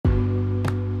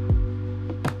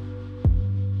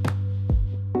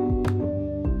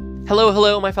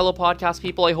Hello, my fellow podcast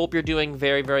people. I hope you're doing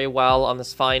very, very well on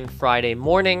this fine Friday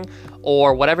morning,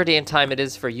 or whatever day and time it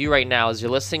is for you right now as you're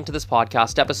listening to this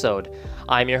podcast episode.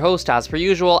 I'm your host, as per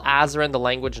usual, Azrin the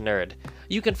Language Nerd.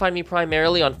 You can find me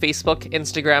primarily on Facebook,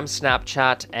 Instagram,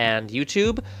 Snapchat, and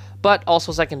YouTube, but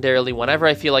also secondarily whenever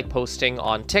I feel like posting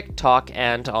on TikTok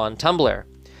and on Tumblr.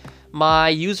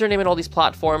 My username in all these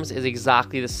platforms is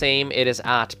exactly the same. It is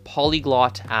at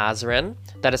Polyglot Azrin.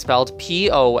 That is spelled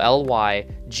Polyglot,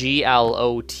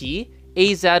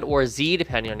 AZ or Z,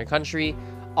 depending on your country,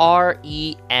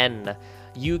 REN.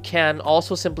 You can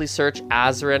also simply search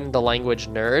Azrin the Language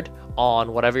Nerd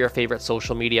on whatever your favorite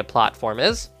social media platform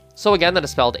is. So again, that is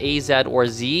spelled AZ or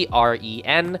Z,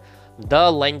 REN,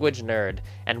 the Language Nerd.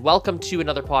 And welcome to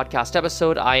another podcast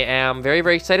episode. I am very,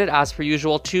 very excited, as per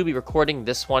usual, to be recording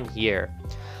this one here.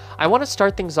 I want to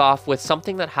start things off with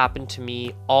something that happened to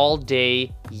me all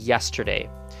day yesterday.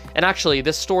 And actually,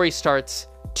 this story starts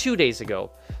 2 days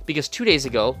ago, because 2 days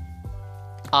ago,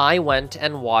 I went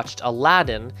and watched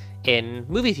Aladdin in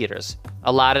movie theaters.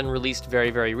 Aladdin released very,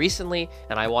 very recently,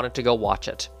 and I wanted to go watch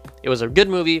it. It was a good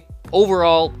movie.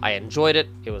 Overall, I enjoyed it.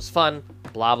 It was fun,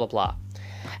 blah, blah, blah.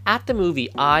 At the movie,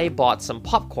 I bought some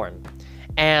popcorn,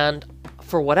 and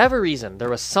for whatever reason, there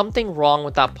was something wrong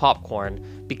with that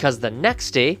popcorn because the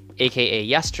next day, aka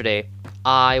yesterday,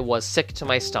 I was sick to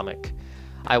my stomach.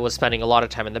 I was spending a lot of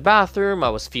time in the bathroom, I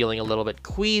was feeling a little bit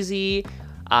queasy,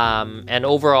 and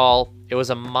overall, it was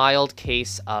a mild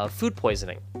case of food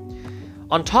poisoning.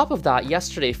 On top of that,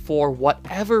 yesterday, for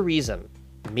whatever reason,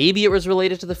 maybe it was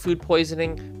related to the food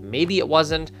poisoning, maybe it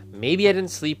wasn't, maybe I didn't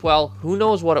sleep well, who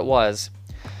knows what it was,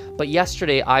 but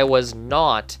yesterday I was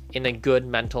not in a good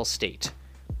mental state.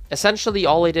 Essentially,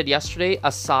 all I did yesterday,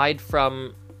 aside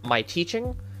from my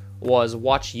teaching, was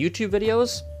watch YouTube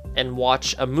videos and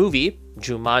watch a movie.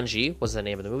 Jumanji was the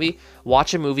name of the movie.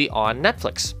 Watch a movie on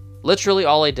Netflix. Literally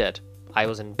all I did. I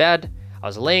was in bed, I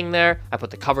was laying there, I put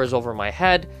the covers over my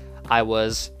head, I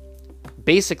was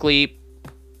basically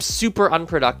super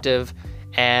unproductive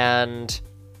and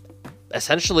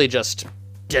essentially just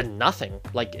did nothing.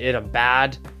 Like, in a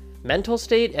bad mental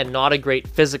state and not a great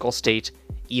physical state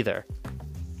either.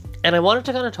 And I wanted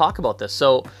to kind of talk about this.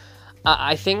 So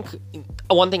I think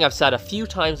one thing I've said a few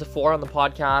times before on the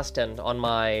podcast and on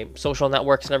my social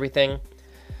networks and everything,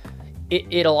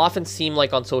 it'll often seem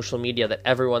like on social media that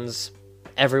everyone's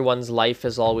life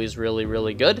is always really,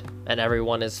 really good and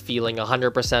everyone is feeling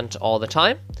 100% all the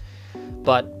time.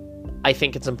 But I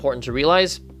think it's important to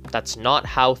realize that's not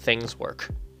how things work.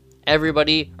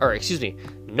 Nobody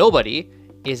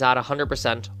is at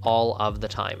 100% all of the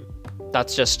time.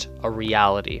 That's just a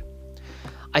reality.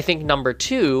 I think number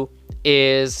two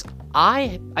is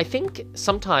I think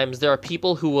sometimes there are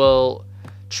people who will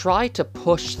try to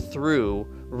push through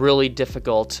really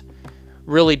difficult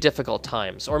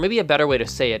times. Or maybe a better way to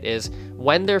say it is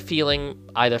when they're feeling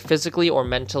either physically or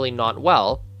mentally not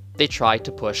well, they try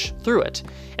to push through it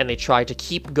and they try to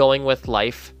keep going with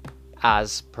life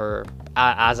as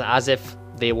if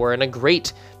they were in a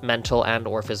great mental and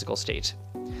or physical state.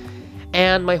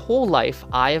 And my whole life,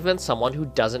 I have been someone who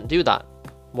doesn't do that.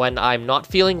 When I'm not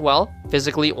feeling well,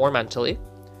 physically or mentally,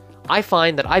 I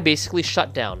find that I basically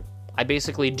shut down. I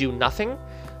basically do nothing.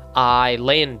 I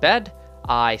lay in bed,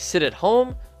 I sit at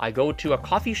home, I go to a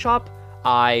coffee shop,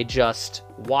 I just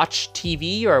watch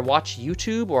TV or watch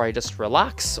YouTube, or I just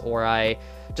relax, or I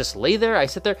just lay there, I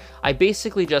sit there. I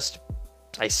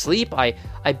sleep, I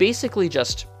basically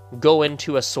just go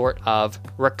into a sort of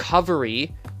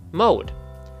recovery mode.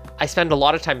 I spend a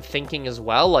lot of time thinking as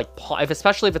well, like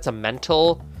especially if it's a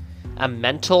mental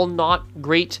not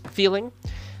great feeling.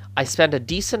 I spend a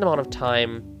decent amount of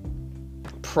time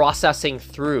processing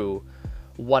through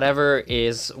whatever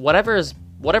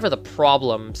the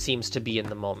problem seems to be in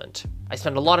the moment. I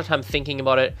spend a lot of time thinking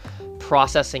about it,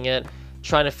 processing it,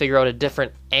 trying to figure out a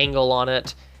different angle on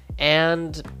it,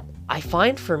 and I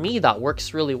find for me that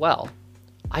works really well.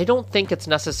 I don't think it's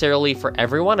necessarily for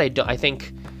everyone. I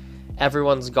think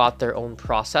everyone's got their own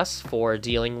process for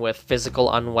dealing with physical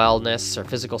unwellness or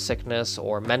physical sickness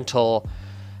or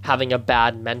having a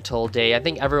bad mental day. I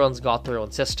think everyone's got their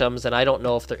own systems, and I don't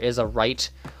know if there is a right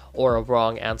or a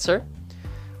wrong answer.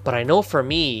 But I know for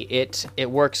me, it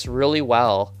works really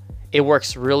well. It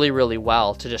works really, really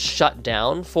well to just shut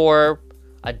down for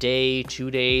a day, 2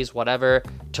 days, whatever,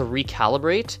 to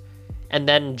recalibrate, and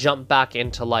then jump back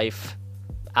into life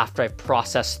after I've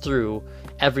processed through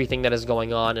everything that is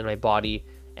going on in my body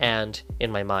and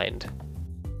in my mind.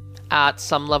 At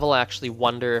some level, I actually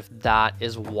wonder if that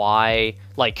is why,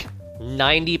 like,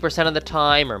 90% of the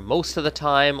time, or most of the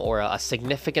time, or a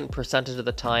significant percentage of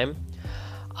the time,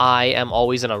 I am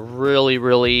always in a very,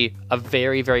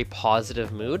 very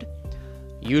positive mood.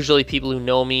 Usually people who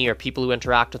know me or people who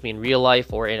interact with me in real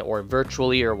life or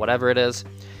virtually or whatever it is,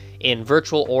 in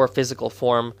virtual or physical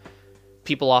form,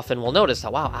 people often will notice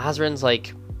that, wow, Azrin's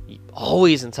like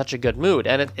always in such a good mood.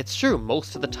 And it's true,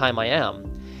 most of the time I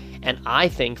am. And I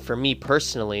think for me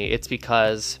personally, it's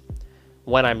because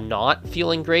when I'm not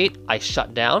feeling great, I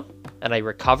shut down and I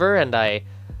recover and I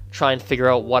try and figure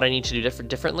out what I need to do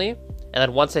differently. And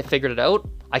then once I figured it out,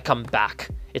 I come back.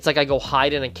 It's like I go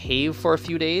hide in a cave for a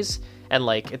few days, and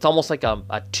like it's almost like a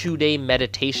 2-day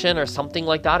meditation or something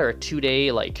like that, or a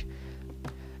 2-day like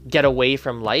get away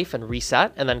from life and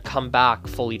reset, and then come back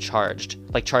fully charged,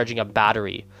 like charging a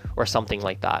battery or something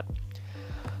like that.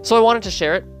 So I wanted to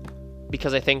share it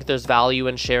because I think there's value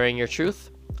in sharing your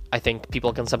truth. I think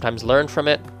people can sometimes learn from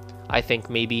it. I think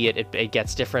maybe it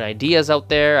gets different ideas out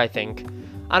there. I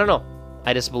don't know.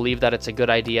 I just believe that it's a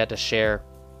good idea to share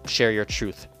your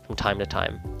truth from time to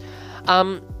time.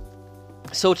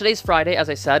 So today's Friday, as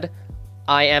I said,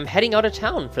 I am heading out of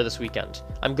town for this weekend.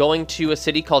 I'm going to a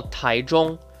city called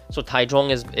Taichung. So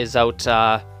Taichung is out,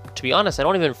 to be honest, I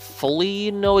don't even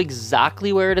fully know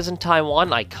exactly where it is in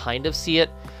Taiwan. I kind of see it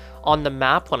on the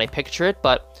map when I picture it,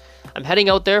 but I'm heading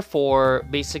out there for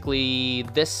basically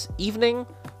this evening,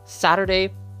 Saturday,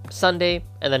 Sunday,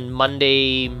 and then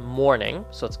Monday morning.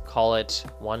 So let's call it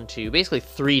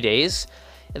 3 days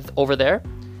over there.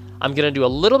 I'm going to do a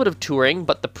little bit of touring,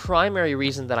 but the primary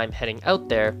reason that I'm heading out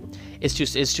there is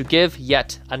to give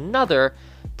yet another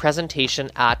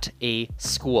presentation at a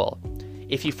school.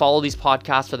 If you follow these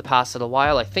podcasts for the past little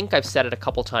while, I think I've said it a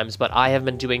couple times, but I have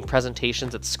been doing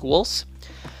presentations at schools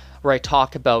where I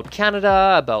talk about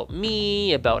Canada, about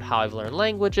me, about how I've learned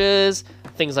languages,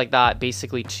 things like that,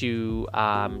 basically to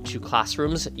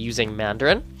classrooms using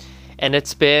Mandarin. And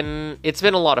it's been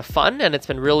a lot of fun, and it's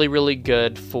been really, really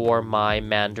good for my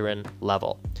Mandarin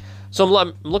level. So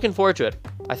I'm looking forward to it.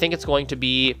 I think it's going to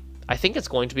be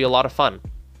a lot of fun.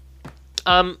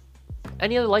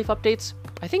 Any other life updates?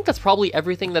 I think that's probably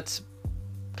everything that's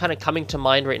kind of coming to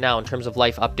mind right now in terms of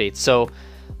life updates. So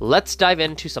let's dive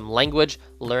into some language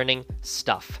learning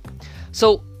stuff.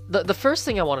 So the first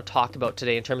thing I want to talk about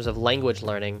today in terms of language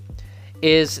learning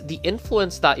is the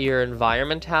influence that your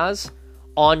environment has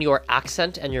on your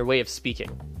accent and your way of speaking.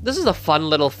 This is a fun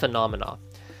little phenomena.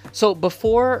 So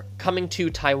before coming to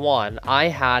Taiwan, I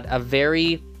had a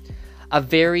very how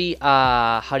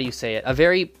do you say it? A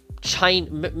very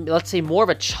let's say more of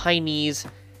a Chinese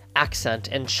accent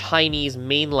and Chinese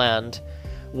mainland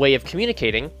way of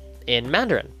communicating in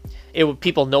Mandarin.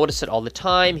 People notice it all the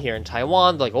time here in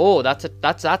Taiwan. They're like, oh,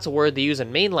 that's a word they use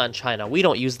in mainland China. We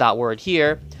don't use that word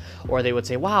here. Or they would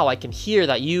say, wow, I can hear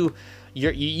that you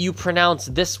pronounce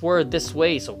this word this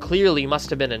way, so clearly you must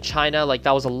have been in China. Like,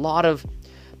 that was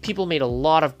people made a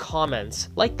lot of comments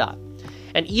like that.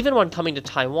 And even when coming to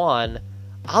Taiwan,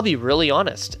 I'll be really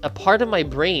honest, a part of my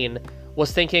brain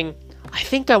was thinking, I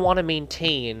think I want to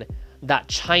maintain the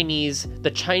Chinese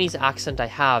accent I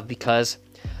have, because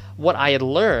what I had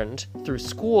learned through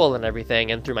school and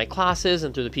everything, and through my classes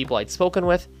and through the people I'd spoken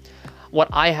with, what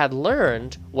I had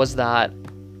learned was that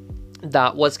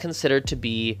was considered to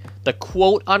be the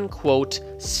quote-unquote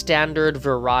standard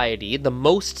variety, the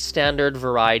most standard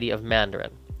variety of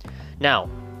Mandarin. Now,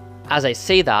 as I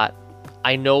say that,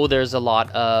 I know there's a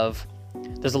lot of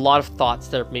thoughts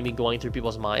that are maybe going through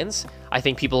people's minds. I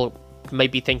think people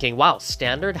might be thinking, wow,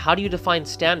 standard? How do you define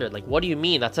standard? Like, what do you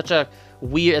mean? It's such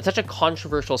a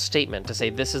controversial statement to say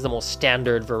this is the most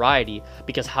standard variety,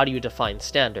 because how do you define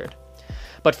standard?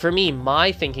 But for me,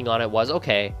 my thinking on it was,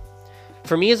 okay,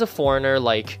 for me as a foreigner,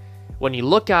 like, when you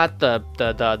look at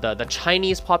the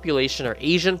Chinese population or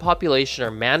Asian population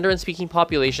or Mandarin speaking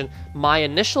population, my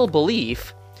initial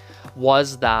belief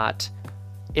was that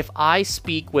if I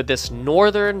speak with this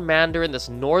northern Mandarin, this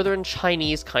northern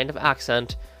Chinese kind of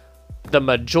accent, the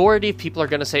majority of people are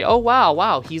going to say, oh,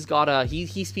 wow, he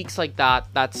speaks like that.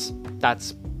 That's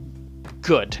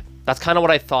good. That's kind of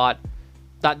what I thought.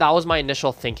 That was my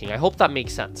initial thinking. I hope that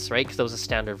makes sense, right? Because that was a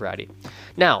standard variety.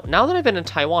 Now that I've been in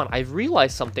Taiwan, I've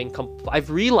realized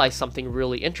something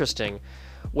really interesting,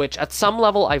 which at some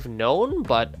level I've known,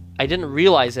 but I didn't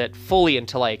realize it fully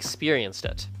until I experienced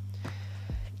it.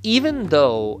 Even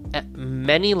though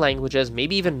many languages,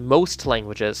 maybe even most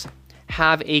languages,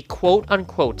 have a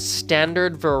quote-unquote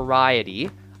standard variety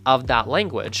of that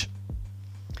language,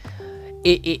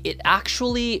 it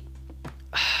actually...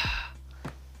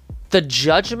 the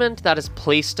judgment that is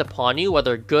placed upon you,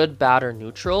 whether good, bad, or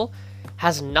neutral,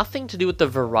 has nothing to do with the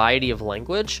variety of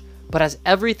language, but has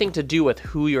everything to do with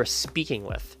who you're speaking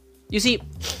with. You see,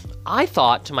 I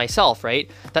thought to myself, right,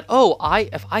 that, oh,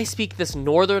 if I speak this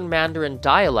Northern Mandarin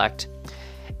dialect,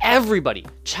 everybody,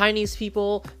 Chinese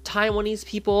people, Taiwanese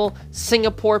people,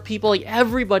 Singapore people, like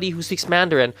everybody who speaks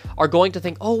Mandarin are going to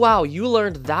think, oh wow, you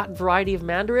learned that variety of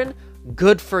Mandarin?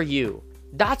 Good for you.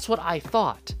 That's what I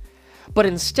thought. But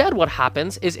instead what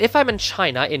happens is if I'm in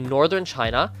China, in northern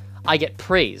China, I get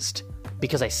praised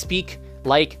because I speak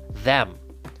like them.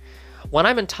 When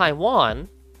I'm in Taiwan,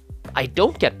 I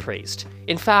don't get praised.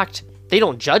 In fact, they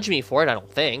don't judge me for it, I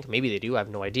don't think. Maybe they do, I have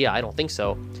no idea, I don't think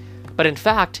so. But in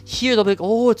fact, here they'll be like,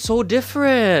 oh, it's so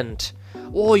different.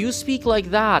 Oh, you speak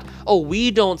like that. Oh,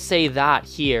 we don't say that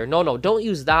here. No, don't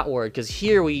use that word because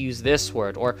here we use this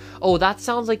word. Or, oh, that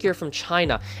sounds like you're from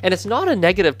China. And it's not a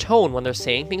negative tone when they're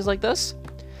saying things like this.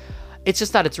 It's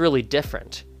just that it's really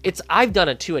different. I've done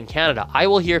it too in Canada. I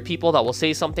will hear people that will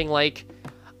say something like,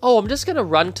 oh, I'm just going to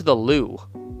run to the loo.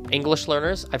 English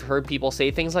learners, I've heard people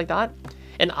say things like that.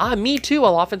 And me too,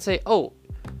 I'll often say, oh,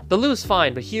 the loo's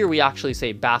fine, but here we actually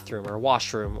say bathroom or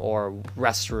washroom or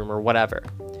restroom or whatever.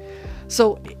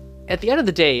 So at the end of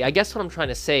the day, I guess what I'm trying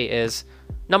to say is,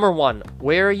 number one,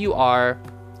 where you are,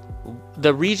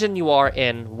 the region you are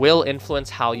in will influence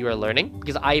how you are learning,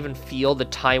 because I even feel the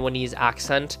Taiwanese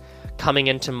accent coming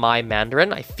into my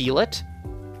Mandarin. I feel it.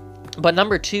 But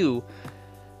number two,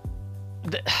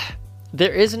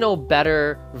 there is no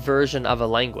better version of a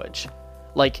language.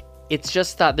 Like, it's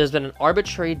just that there's been an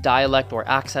arbitrary dialect or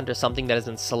accent or something that has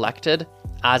been selected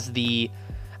as the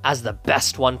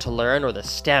best one to learn, or the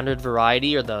standard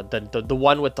variety, or the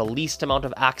one with the least amount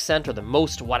of accent, or the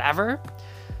most whatever.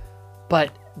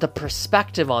 But the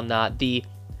perspective on that, the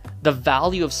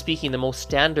value of speaking the most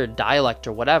standard dialect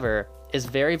or whatever is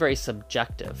very, very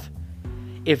subjective.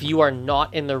 If you are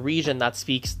not in the region that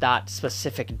speaks that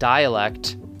specific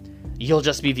dialect, you'll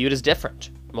just be viewed as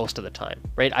different most of the time,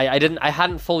 right? I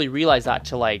hadn't fully realized that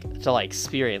till I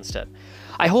experienced it.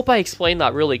 I hope I explained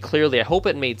that really clearly. I hope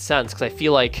it made sense, because I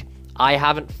feel like I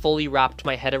haven't fully wrapped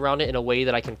my head around it in a way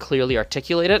that I can clearly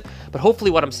articulate it. But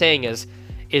hopefully what I'm saying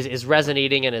is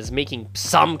resonating and is making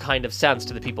some kind of sense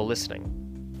to the people listening.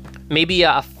 Maybe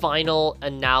a final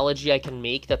analogy I can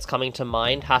make that's coming to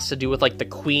mind has to do with like the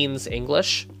Queen's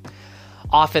English.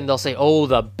 Often they'll say, oh,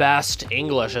 the best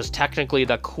English is technically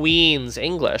the Queen's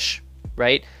English,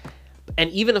 right? And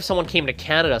even if someone came to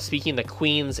Canada speaking the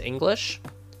Queen's English,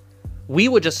 we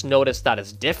would just notice that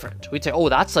it's different. We'd say, oh,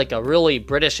 that's like a really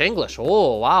British English.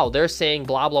 Oh, wow, they're saying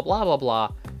blah, blah, blah, blah,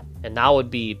 blah. And that would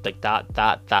be like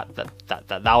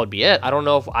that would be it. I don't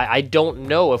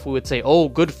know if we would say, oh,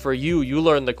 good for you, you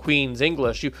learned the Queen's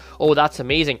English. Oh, that's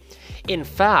amazing. In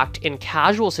fact, in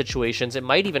casual situations, it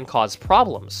might even cause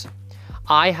problems.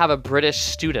 I have a British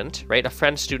student, right? A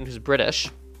French student who's British,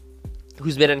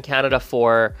 who's been in Canada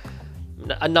for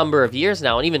a number of years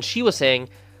now. And even she was saying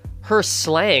her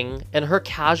slang and her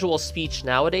casual speech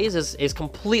nowadays is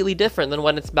completely different than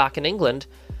when it's back in England,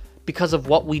 because of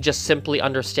what we just simply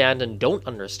understand and don't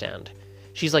understand.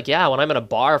 She's like, yeah, when I'm in a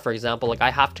bar, for example, like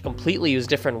I have to completely use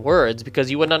different words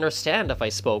because you wouldn't understand if I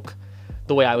spoke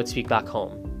the way I would speak back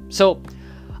home. So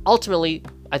ultimately,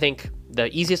 I think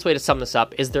the easiest way to sum this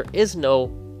up is there is no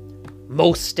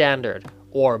most standard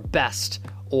or best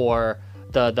or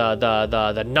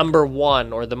the number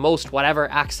one or the most whatever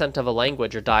accent of a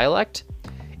language or dialect.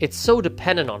 It's so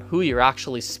dependent on who you're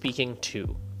actually speaking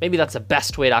to. Maybe that's the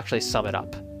best way to actually sum it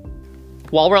up.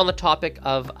 While we're on the topic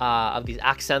of these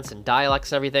accents and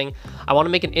dialects and everything, I want to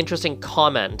make an interesting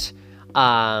comment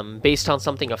based on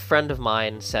something a friend of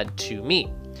mine said to me.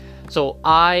 So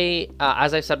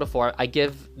as I've said before, I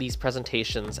give these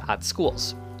presentations at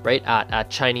schools, right? At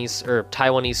Chinese or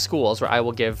Taiwanese schools, where I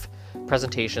will give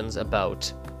presentations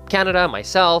about Canada,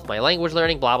 myself, my language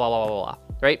learning, blah, blah, blah, blah, blah,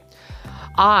 right?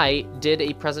 I did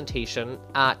a presentation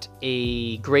at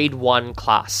a grade 1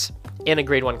 class,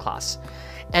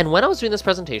 And when I was doing this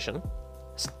presentation,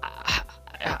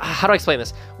 how do I explain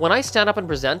this? When I stand up and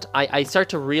present, I start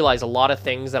to realize a lot of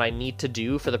things that I need to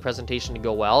do for the presentation to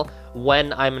go well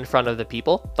when I'm in front of the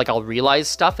people. Like I'll realize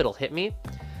stuff, it'll hit me.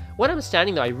 When I'm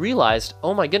standing there, I realized,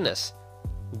 oh my goodness,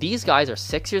 these guys are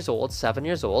 6 years old, 7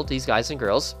 years old, these guys and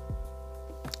girls.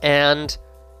 And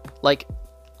like,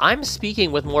 I'm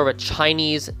speaking with more of a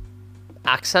Chinese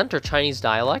accent or Chinese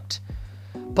dialect,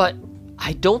 but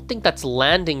I don't think that's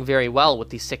landing very well with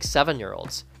these 6,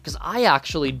 7-year-olds, because I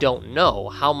actually don't know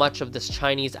how much of this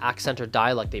Chinese accent or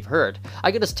dialect they've heard.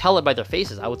 I could just tell it by their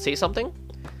faces. I would say something,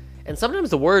 and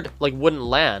sometimes the word like wouldn't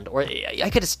land, or I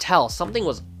could just tell something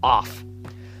was off.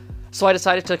 So I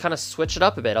decided to kind of switch it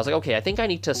up a bit. I was like, okay, I think I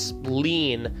need to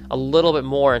lean a little bit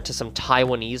more into some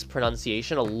Taiwanese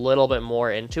pronunciation, a little bit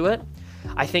more into it.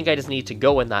 I think I just need to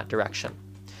go in that direction.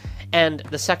 And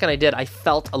the second I did, I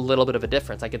felt a little bit of a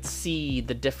difference. I could see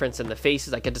the difference in the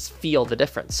faces. I could just feel the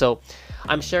difference. So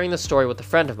I'm sharing this story with a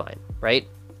friend of mine, right?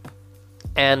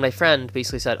 And my friend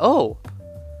basically said, oh,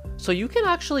 so you can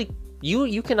actually,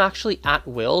 you can actually at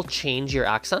will change your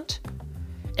accent?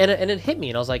 And it hit me,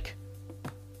 and I was like,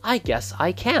 I guess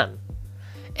I can.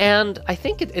 And I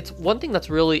think it's one thing that's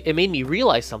really, it made me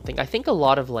realize something. I think a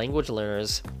lot of language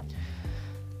learners,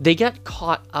 they get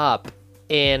caught up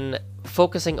in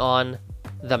focusing on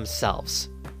themselves.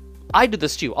 I do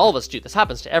this too. All of us do. This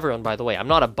happens to everyone, by the way. I'm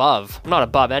not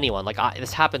above anyone. Like,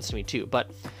 this happens to me too.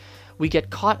 But we get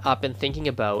caught up in thinking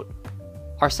about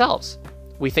ourselves.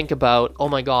 We think about, oh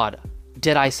my God,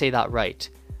 did I say that right?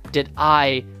 Did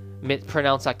I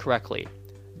pronounce that correctly?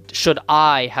 Should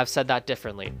I have said that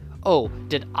differently? Oh,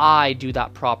 did I do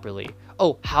that properly?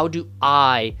 Oh, how do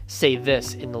I say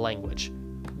this in the language?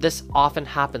 This often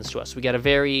happens to us. We get a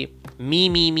very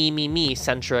me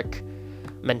centric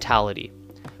mentality.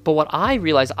 But what I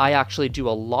realize I actually do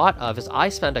a lot of is I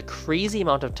spend a crazy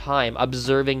amount of time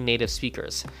observing native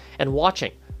speakers and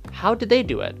watching. How did they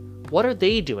do it? What are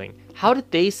they doing? How did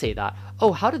they say that?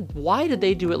 Oh, why did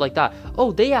they do it like that?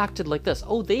 Oh, they acted like this.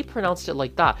 Oh, they pronounced it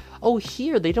like that. Oh,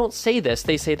 here, they don't say this,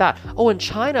 they say that. Oh, in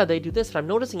China, they do this. But I'm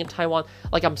noticing in Taiwan,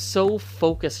 like, I'm so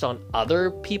focused on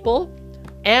other people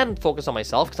and focused on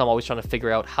myself, because I'm always trying to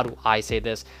figure out, how do I say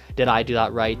this? Did I do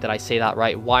that right? Did I say that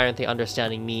right? Why aren't they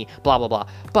understanding me? Blah, blah, blah.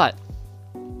 But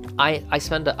I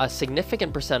spend a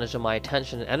significant percentage of my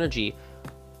attention and energy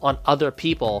on other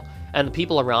people and the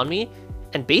people around me.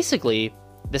 And basically,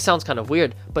 this sounds kind of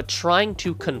weird, but trying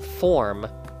to conform,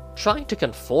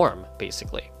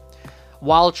 basically,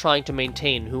 while trying to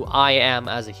maintain who I am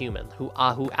as a human, who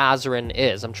Azren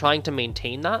is. I'm trying to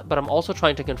maintain that, but I'm also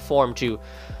trying to conform to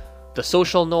the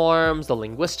social norms, the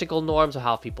linguistical norms of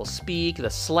how people speak, the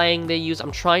slang they use.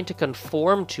 I'm trying to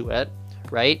conform to it,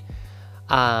 right?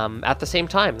 At the same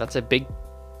time, that's a big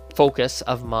focus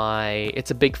of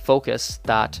it's a big focus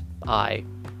that I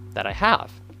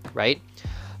have, right?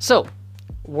 So,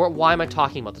 why am I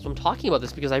talking about this? I'm talking about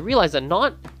this because I realize that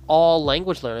not all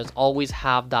language learners always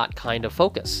have that kind of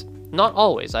focus. Not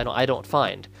always, I don't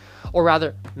find. Or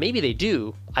rather, maybe they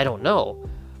do, I don't know.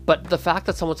 But the fact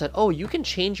that someone said, oh, you can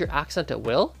change your accent at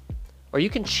will, or you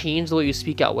can change the way you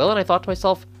speak at will, and I thought to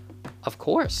myself, of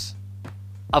course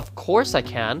I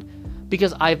can,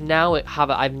 because I've now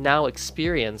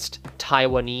experienced a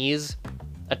Taiwanese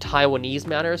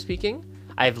manner of speaking.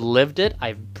 I've lived it,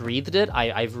 I've breathed it,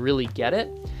 I really get it,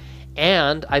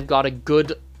 and I've got a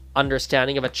good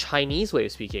understanding of a Chinese way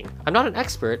of speaking. I'm not an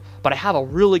expert, but I have a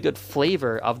really good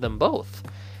flavor of them both,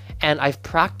 and I've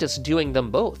practiced doing them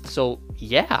both. So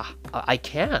yeah, I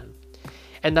can.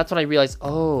 And that's when I realized,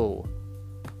 oh,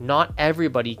 not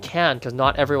everybody can, because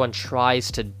not everyone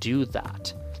tries to do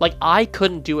that. Like, I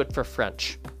couldn't do it for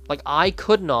French. Like, I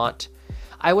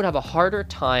would have a harder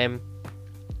time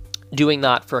doing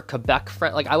that for a Quebec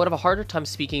friend. Like, I would have a harder time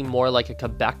speaking more like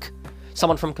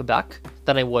someone from Quebec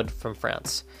than I would from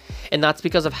France. And that's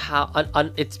because of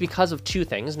it's because of two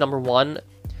things. Number one,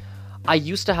 I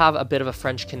used to have a bit of a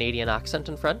French-Canadian accent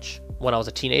in French when I was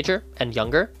a teenager and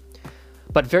younger.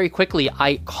 But very quickly,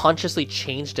 I consciously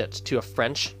changed it to a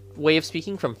French way of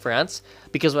speaking from France,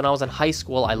 because when I was in high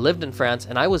school, I lived in France,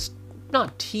 and I was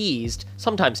not teased,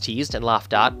 sometimes teased and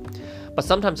laughed at, but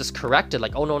sometimes just corrected,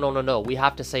 like, oh, no, we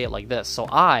have to say it like this. So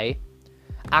I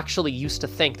actually used to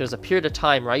think, there's a period of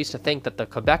time where I used to think that the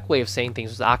Quebec way of saying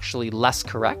things was actually less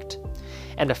correct,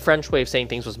 and the French way of saying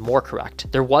things was more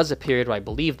correct. There was a period where I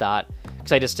believed that,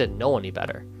 because I just didn't know any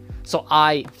better. So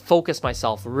I focused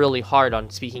myself really hard on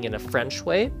speaking in a French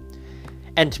way.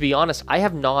 And to be honest,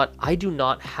 I do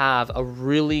not have a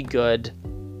really good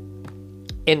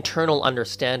internal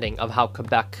understanding of how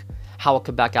a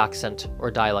Quebec accent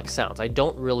or dialect sounds. I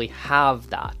don't really have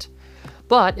that.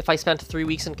 But if I spent 3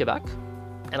 weeks in Quebec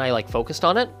and I focused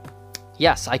on it,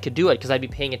 yes, I could do it, because I'd be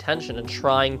paying attention and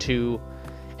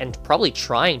probably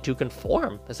trying to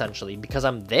conform, essentially, because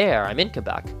I'm in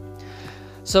Quebec.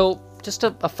 So just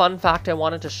a fun fact I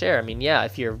wanted to share. I mean, yeah,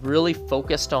 if you're really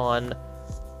focused on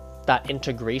that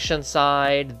integration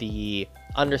side, the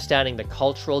understanding the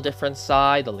cultural difference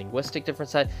side, the linguistic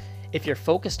difference side, if you're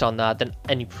focused on that, then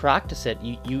and you practice it,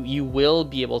 you will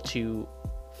be able to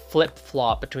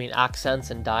flip-flop between accents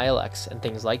and dialects and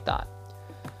things like that.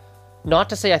 Not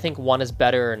to say I think one is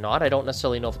better or not. I don't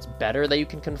necessarily know if it's better that you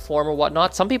can conform or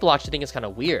whatnot. Some people actually think it's kind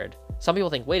of weird. Some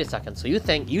people think, wait a second, so you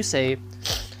say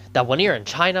that when you're in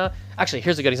China, actually,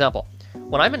 here's a good example.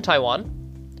 When I'm in Taiwan,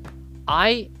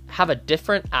 I have a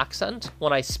different accent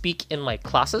when I speak in my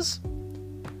classes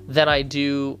than I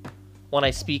do when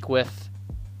I speak with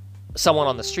someone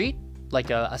on the street, like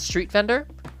a street vendor,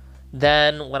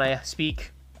 than when I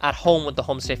speak at home with the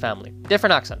homestay family.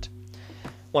 Different accent.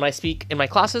 When I speak in my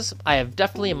classes, I have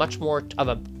definitely a much more of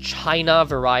a China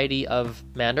variety of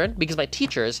Mandarin because my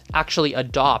teachers actually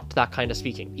adopt that kind of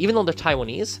speaking. Even though they're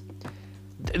Taiwanese,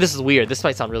 this is weird, this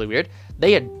might sound really weird,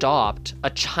 they adopt a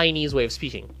Chinese way of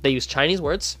speaking. They use Chinese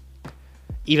words,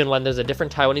 even when there's a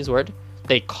different Taiwanese word.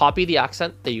 They copy the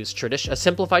accent, they use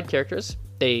simplified characters,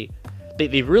 they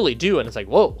really do, and it's like,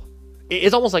 whoa.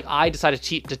 It's almost like I decided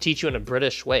to teach you in a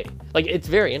British way. Like, it's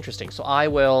very interesting. So I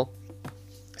will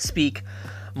speak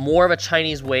more of a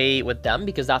Chinese way with them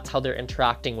because that's how they're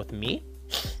interacting with me.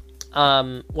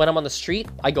 When I'm on the street,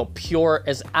 I go pure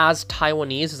as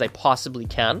Taiwanese as I possibly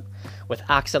can with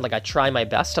accent. Like, I try my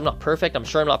best. I'm not perfect. I'm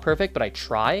sure I'm not perfect, but I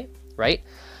try, right?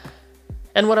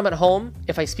 And when I'm at home,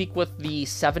 if I speak with the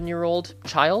 7-year-old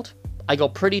child, I go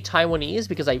pretty Taiwanese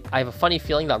because I have a funny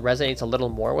feeling that resonates a little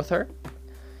more with her.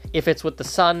 If it's with the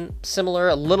son, similar,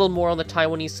 a little more on the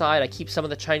Taiwanese side. I keep some of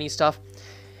the Chinese stuff.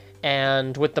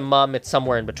 And with the mom, it's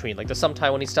somewhere in between. Like, there's some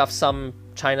Taiwanese stuff, some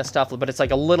China stuff, but it's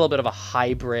like a little bit of a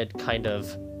hybrid kind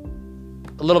of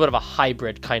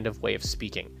way of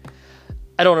speaking.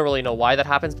 I don't really know why that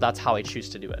happens, but that's how I choose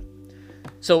to do it.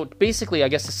 So basically, I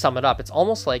guess to sum it up, it's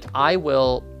almost like I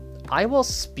will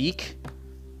speak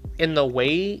in the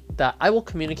way that I will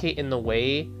communicate in the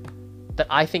way that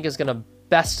I think is going to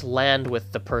best land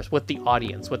with the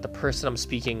audience, with the person I'm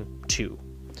speaking to.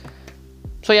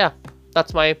 So yeah,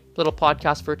 that's my little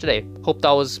podcast for today. Hope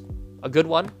that was a good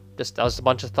one. That was a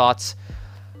bunch of thoughts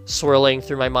swirling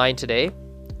through my mind today.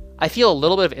 I feel a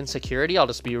little bit of insecurity. I'll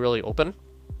just be really open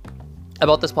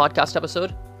about this podcast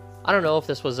episode. I don't know if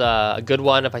this was a good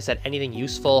one, if I said anything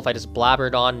useful, if I just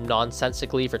blabbered on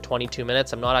nonsensically for 22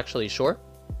 minutes. I'm not actually sure.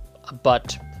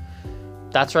 But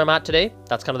that's where I'm at today.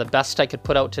 That's kind of the best I could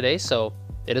put out today. So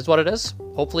it is what it is.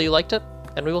 Hopefully you liked it,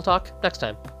 and we will talk next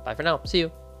time. Bye for now. See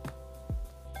you.